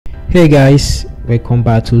Hey guys, welcome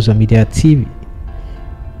back to Stonia TV.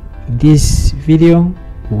 In this video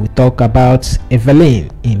we will talk about Evelyn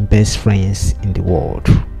in Best Friends in the World.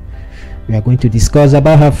 We are going to discuss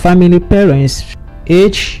about her family, parents,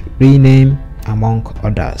 age, real name, among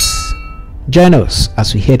others. Join us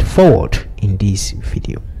as we head forward in this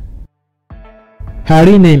video. Her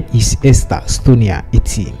real name is Stonia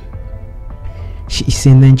 18. She is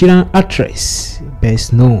a Nigerian actress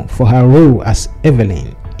best known for her role as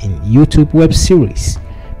Evelyn in YouTube web series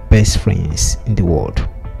Best Friends in the World.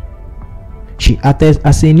 She acted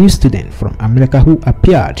as a new student from America who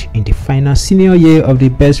appeared in the final senior year of the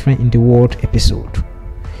Best Friend in the World episode.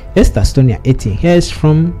 Stonia 18 hails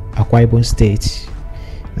from Akwa Ibom State,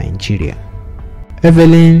 Nigeria.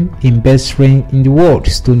 Evelyn in Best Friend in the World,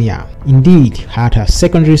 Stonia, indeed had her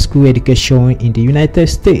secondary school education in the United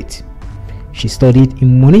States. She studied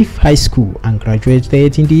in Monif High School and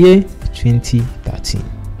graduated in the year 2013.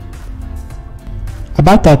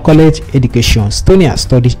 About her college education, Stonia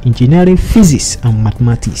studied engineering, physics and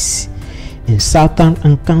mathematics in Southern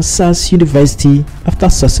and Kansas University after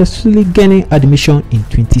successfully gaining admission in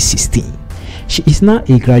 2016. She is now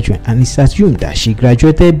a graduate and it's assumed that she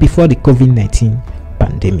graduated before the COVID-19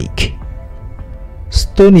 pandemic.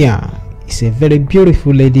 Stonia is a very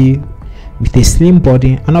beautiful lady with a slim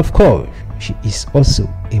body, and of course she is also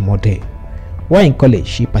a model. While in college,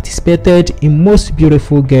 she participated in Most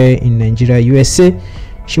Beautiful Girl in Nigeria, USA.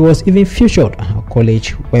 She was even featured on her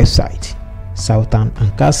college website. Southern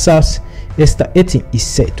and Kansas, Stonia 18 is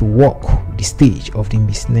set to walk the stage of the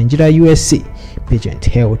Miss Nigeria USA pageant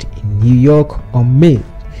held in New York on May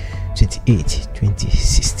 28,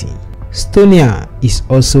 2016. Stonia is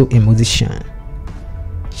also a musician.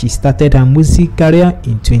 She started her music career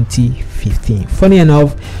in 2015. Funny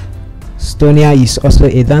enough, Stonia is also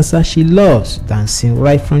a dancer. She loves dancing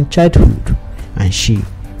right from childhood, and she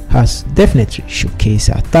has definitely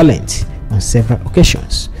showcased her talent on several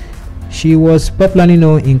occasions. She was popularly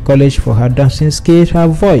known in college for her dancing skills, her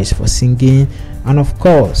voice for singing, and of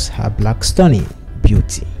course her black stunning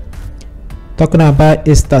beauty. Talking about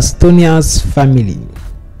Stonia's family.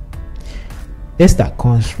 Esther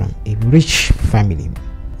comes from a rich family,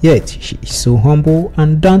 yet she is so humble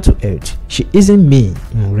and down to earth. She isn't mean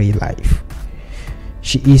in real life.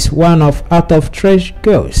 She is one of out of 3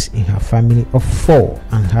 girls in her family of 4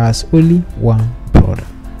 and has only one brother.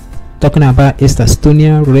 Talking about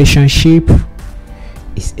Stonia relationship.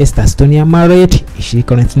 Is Stonia married? Is she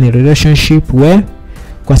currently in a relationship? Well,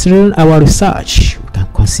 considering our research, we can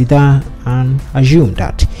consider and assume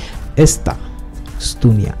that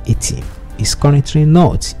Stonia 18 is currently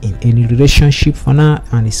not in any relationship for now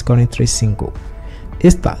and is currently single.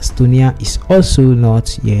 Stonia is also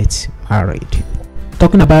not yet married.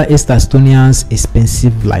 Talking about Stonia's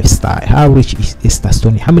expensive lifestyle. How rich is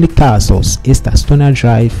Stonia? How many cars does Stonia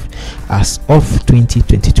drive as of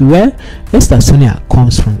 2022? Well, Stonia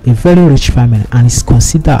comes from a very rich family and is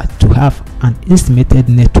considered to have an estimated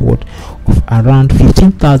net worth of around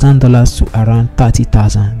 $15,000 to around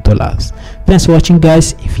 $30,000. Thanks for watching,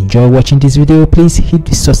 guys. If you enjoy watching this video, please hit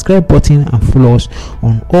the subscribe button and follow us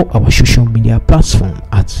on all our social media platforms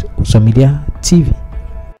at Stonia TV.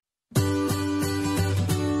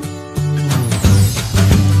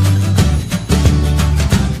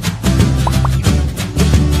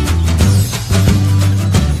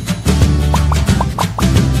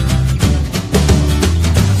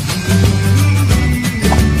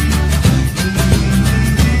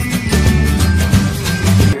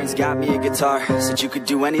 Got me a guitar, said you could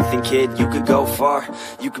do anything, kid, you could go far.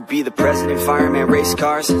 You could be the president, fireman, race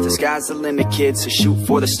cars. The sky's the limit, kid, so shoot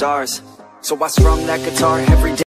for the stars. So I strum that guitar every day.